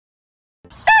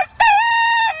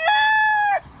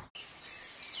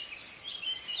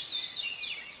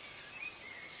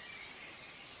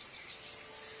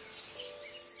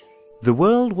The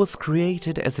world was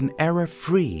created as an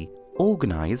error-free,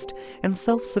 organized, and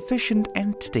self-sufficient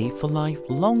entity for life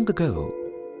long ago.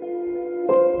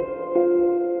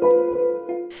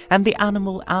 And the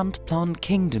animal and plant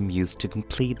kingdom used to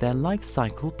complete their life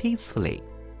cycle peacefully.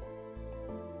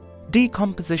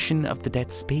 Decomposition of the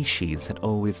dead species had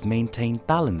always maintained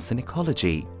balance in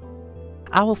ecology.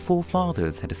 Our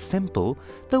forefathers had a simple,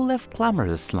 though less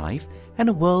glamorous life and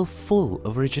a world full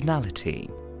of originality.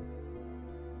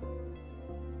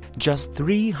 Just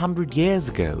 300 years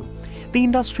ago, the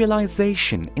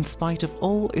industrialization, in spite of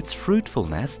all its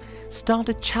fruitfulness,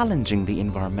 started challenging the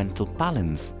environmental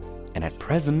balance, and at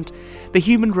present, the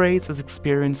human race is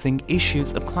experiencing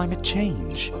issues of climate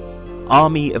change.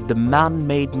 Army of the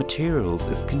man-made materials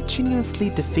is continuously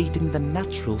defeating the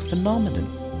natural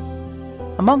phenomenon.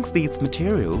 Amongst these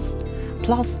materials,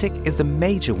 plastic is a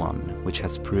major one, which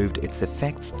has proved its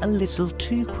effects a little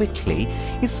too quickly,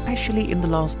 especially in the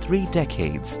last 3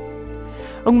 decades.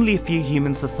 Only a few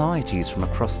human societies from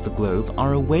across the globe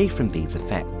are away from these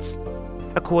effects.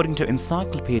 According to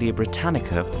Encyclopedia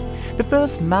Britannica, the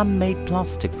first man-made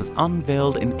plastic was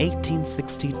unveiled in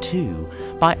 1862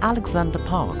 by Alexander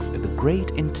Parkes at the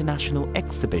Great International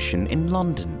Exhibition in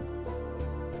London.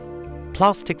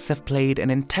 Plastics have played an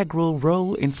integral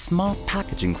role in smart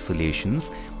packaging solutions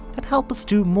that help us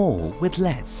do more with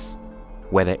less.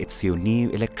 Whether it's your new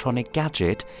electronic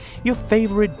gadget, your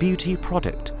favorite beauty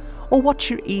product, or what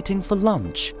you're eating for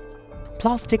lunch,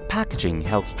 plastic packaging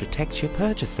helps protect your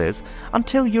purchases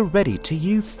until you're ready to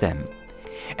use them.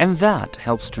 And that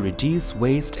helps to reduce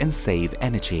waste and save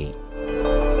energy.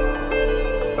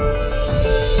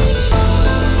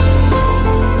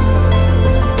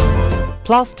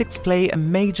 Plastics play a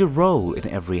major role in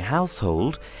every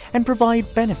household and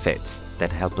provide benefits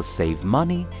that help us save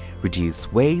money,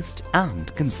 reduce waste,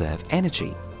 and conserve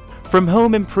energy. From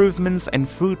home improvements and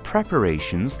food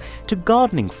preparations to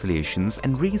gardening solutions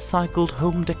and recycled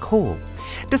home decor,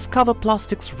 discover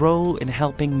plastic's role in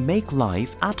helping make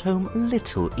life at home a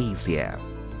little easier.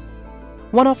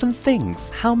 One often thinks,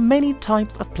 how many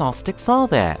types of plastics are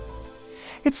there?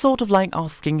 It's sort of like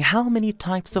asking how many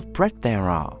types of bread there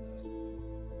are.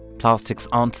 Plastics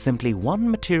aren't simply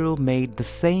one material made the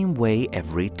same way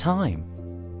every time.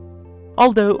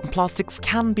 Although plastics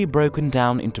can be broken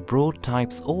down into broad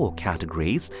types or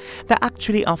categories, there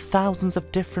actually are thousands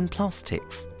of different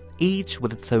plastics, each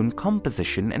with its own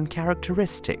composition and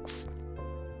characteristics.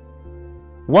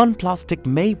 One plastic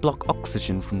may block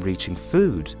oxygen from reaching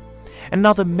food.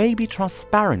 Another may be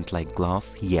transparent like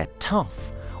glass yet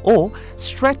tough, or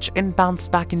stretch and bounce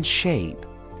back in shape.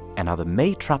 Another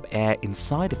may trap air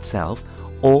inside itself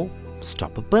or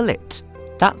stop a bullet.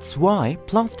 That's why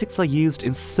plastics are used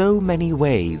in so many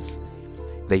ways.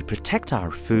 They protect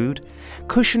our food,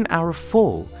 cushion our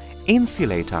fall,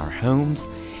 insulate our homes,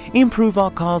 improve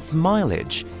our car's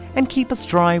mileage, and keep us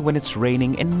dry when it's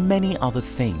raining, and many other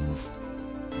things.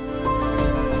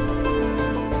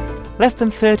 Less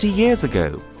than 30 years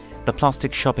ago, the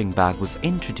plastic shopping bag was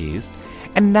introduced,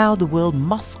 and now the world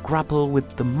must grapple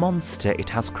with the monster it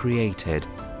has created.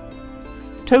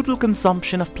 Total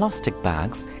consumption of plastic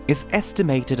bags is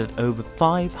estimated at over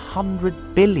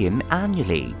 500 billion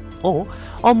annually, or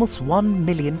almost 1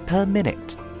 million per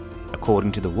minute.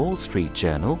 According to the Wall Street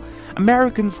Journal,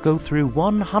 Americans go through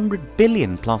 100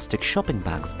 billion plastic shopping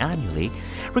bags annually,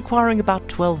 requiring about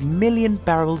 12 million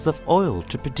barrels of oil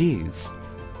to produce.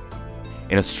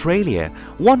 In Australia,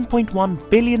 1.1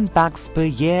 billion bags per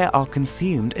year are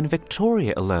consumed in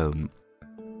Victoria alone.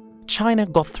 China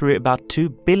got through about 2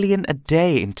 billion a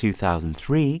day in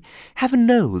 2003. Heaven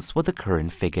knows what the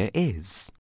current figure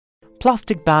is.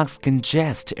 Plastic bags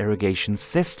congest irrigation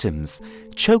systems,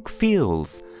 choke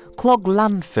fields, clog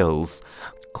landfills,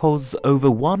 cause over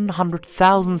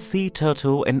 100,000 sea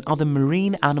turtle and other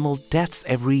marine animal deaths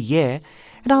every year,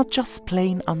 and are just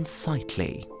plain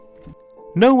unsightly.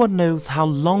 No one knows how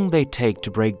long they take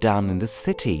to break down in the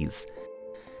cities.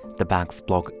 The bags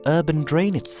block urban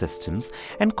drainage systems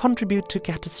and contribute to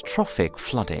catastrophic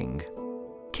flooding.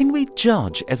 Can we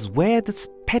judge as where this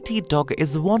petty dog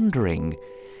is wandering?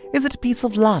 Is it a piece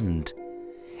of land?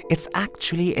 It's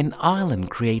actually an island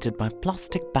created by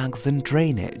plastic bags and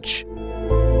drainage.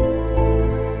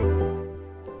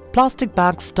 Plastic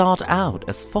bags start out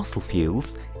as fossil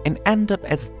fuels and end up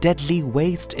as deadly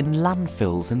waste in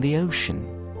landfills in the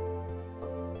ocean.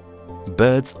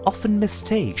 Birds often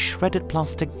mistake shredded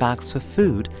plastic bags for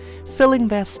food, filling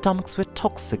their stomachs with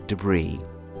toxic debris.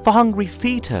 For hungry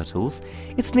sea turtles,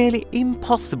 it's nearly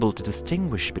impossible to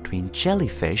distinguish between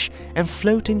jellyfish and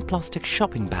floating plastic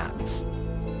shopping bags.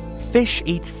 Fish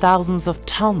eat thousands of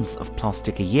tons of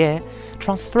plastic a year,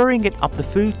 transferring it up the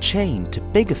food chain to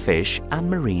bigger fish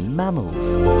and marine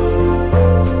mammals.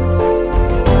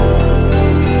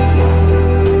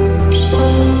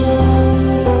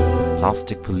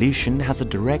 Plastic pollution has a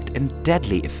direct and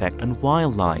deadly effect on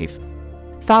wildlife.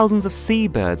 Thousands of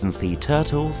seabirds and sea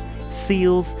turtles,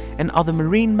 seals, and other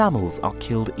marine mammals are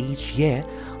killed each year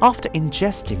after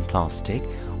ingesting plastic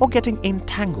or getting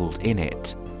entangled in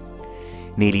it.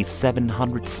 Nearly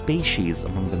 700 species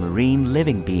among the marine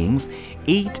living beings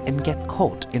eat and get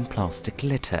caught in plastic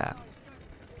litter.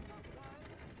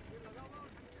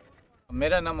 I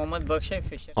am Mohammed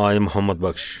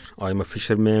Baksh. I am a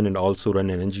fisherman and also run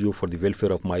an NGO for the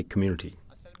welfare of my community.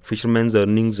 Fishermen's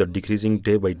earnings are decreasing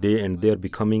day by day and they are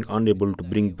becoming unable to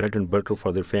bring bread and butter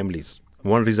for their families.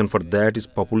 One reason for that is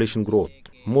population growth.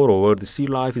 Moreover, the sea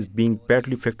life is being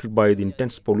badly affected by the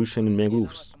intense pollution in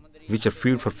mangroves, which are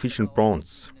feed for fish and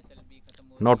prawns.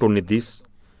 Not only this,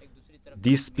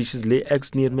 these species lay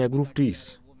eggs near mangrove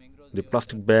trees. The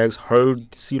plastic bags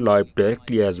hurt the sea life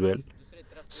directly as well,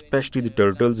 especially the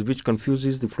turtles, which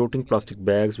confuses the floating plastic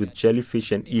bags with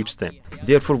jellyfish and eats them.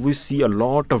 Therefore, we see a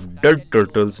lot of dead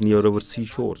turtles near our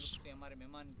seashores.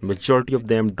 Majority of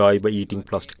them die by eating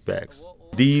plastic bags.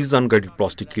 These unguided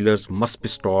plastic killers must be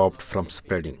stopped from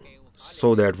spreading,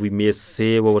 so that we may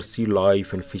save our sea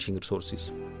life and fishing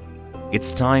resources.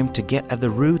 It's time to get at the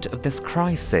root of this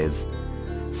crisis.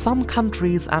 Some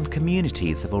countries and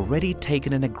communities have already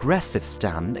taken an aggressive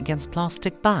stand against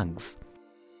plastic bags.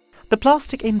 The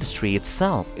plastic industry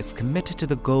itself is committed to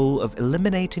the goal of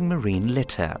eliminating marine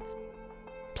litter.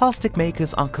 Plastic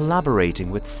makers are collaborating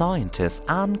with scientists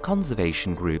and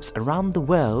conservation groups around the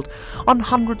world on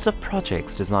hundreds of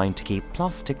projects designed to keep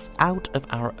plastics out of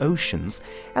our oceans,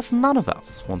 as none of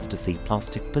us wants to see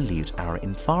plastic pollute our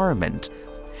environment.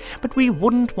 But we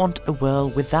wouldn't want a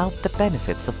world without the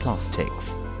benefits of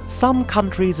plastics. Some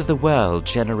countries of the world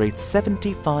generate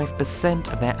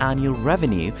 75% of their annual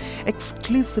revenue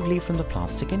exclusively from the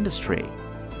plastic industry.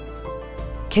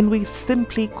 Can we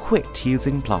simply quit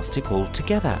using plastic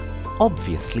altogether?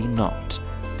 Obviously not.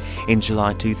 In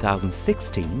July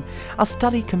 2016, a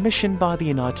study commissioned by the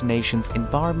United Nations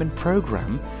Environment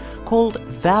Programme called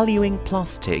Valuing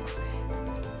Plastics,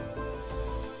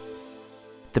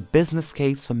 the business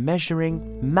case for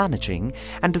measuring, managing,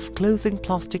 and disclosing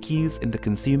plastic use in the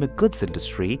consumer goods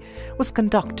industry was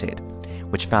conducted,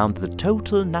 which found that the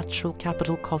total natural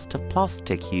capital cost of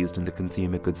plastic used in the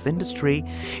consumer goods industry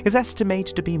is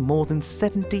estimated to be more than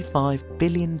 $75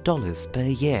 billion per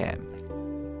year.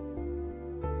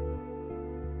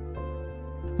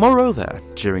 Moreover,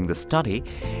 during the study,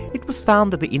 it was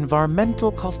found that the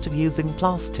environmental cost of using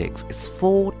plastics is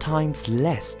 4 times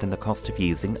less than the cost of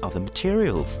using other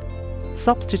materials.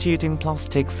 Substituting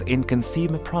plastics in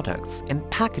consumer products and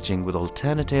packaging with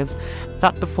alternatives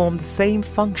that perform the same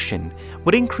function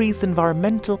would increase the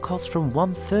environmental cost from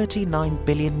 $139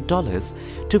 billion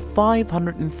to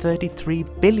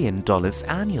 $533 billion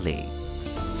annually.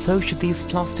 So should these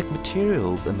plastic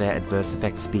materials and their adverse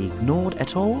effects be ignored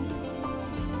at all?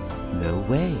 No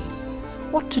way.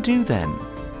 What to do then?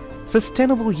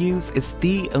 Sustainable use is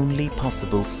the only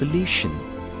possible solution.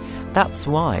 That's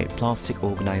why plastic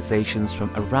organizations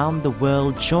from around the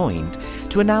world joined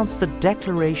to announce the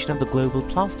declaration of the Global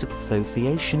Plastics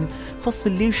Association for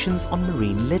Solutions on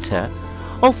Marine Litter,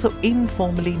 also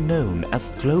informally known as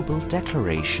Global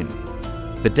Declaration.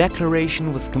 The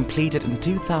declaration was completed in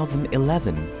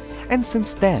 2011, and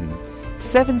since then,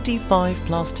 75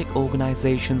 plastic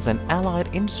organizations and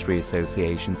allied industry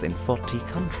associations in 40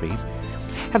 countries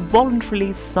have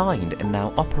voluntarily signed and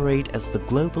now operate as the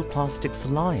Global Plastics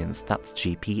Alliance, that's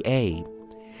GPA.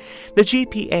 The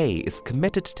GPA is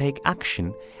committed to take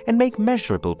action and make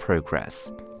measurable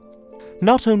progress.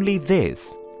 Not only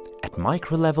this, at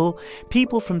micro level,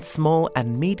 people from small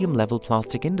and medium level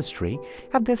plastic industry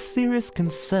have their serious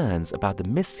concerns about the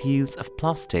misuse of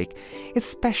plastic,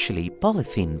 especially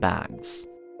polythene bags.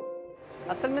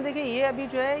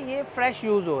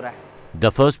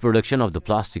 The first production of the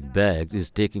plastic bags is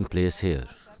taking place here.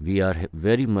 We are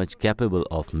very much capable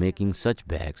of making such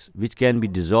bags which can be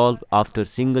dissolved after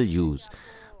single use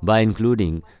by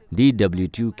including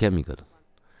DW2 chemical.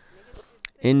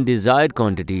 In desired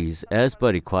quantities as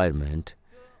per requirement,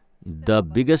 the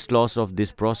biggest loss of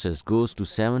this process goes to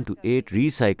 7 to 8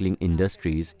 recycling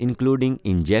industries, including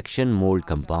injection mold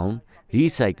compound,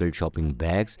 recycled shopping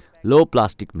bags, low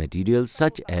plastic materials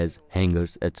such as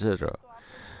hangers, etc.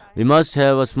 We must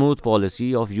have a smooth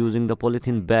policy of using the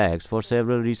polythene bags for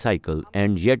several recycle,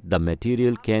 and yet the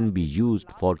material can be used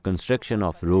for construction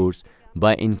of roads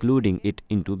by including it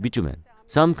into bitumen.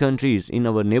 Some countries in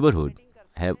our neighborhood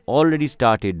have already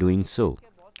started doing so.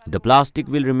 The plastic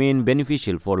will remain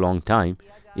beneficial for a long time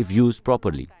if used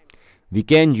properly. We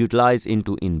can utilize it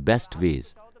in best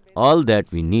ways. All that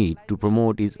we need to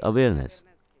promote is awareness.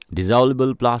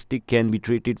 Dissolvable plastic can be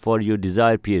treated for your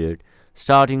desired period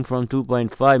starting from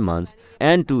 2.5 months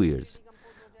and 2 years.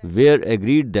 Where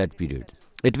agreed that period.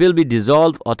 It will be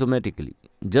dissolved automatically.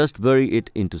 Just bury it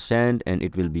into sand and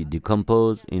it will be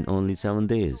decomposed in only 7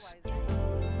 days.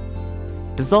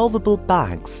 Dissolvable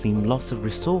bags seem loss of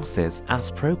resources as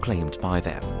proclaimed by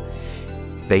them.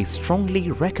 They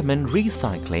strongly recommend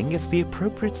recycling as the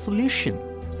appropriate solution.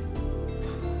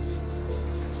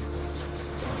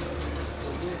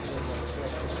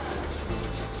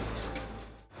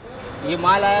 ये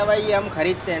माल आया हुआ है, ये हम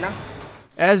खरीदते हैं ना.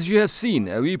 As you have seen,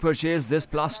 we purchased this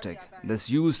plastic. This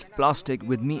used plastic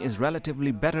with me is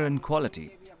relatively better in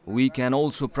quality. We can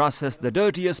also process the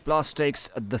dirtiest plastics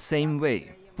the same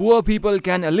way. Poor people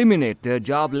can eliminate their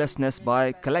joblessness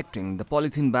by collecting the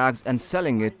polythene bags and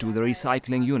selling it to the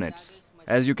recycling units.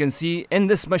 As you can see, in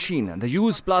this machine, the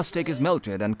used plastic is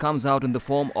melted and comes out in the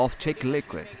form of thick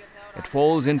liquid. It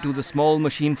falls into the small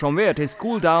machine from where it is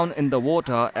cooled down in the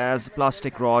water as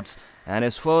plastic rods and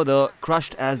is further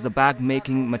crushed as the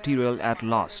bag-making material at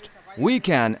last. We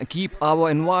can keep our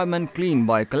environment clean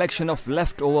by collection of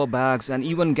leftover bags and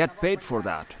even get paid for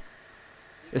that.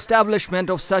 Establishment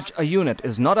of such a unit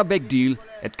is not a big deal.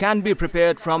 It can be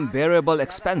prepared from bearable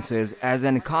expenses as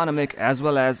an economic as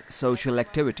well as social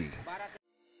activity.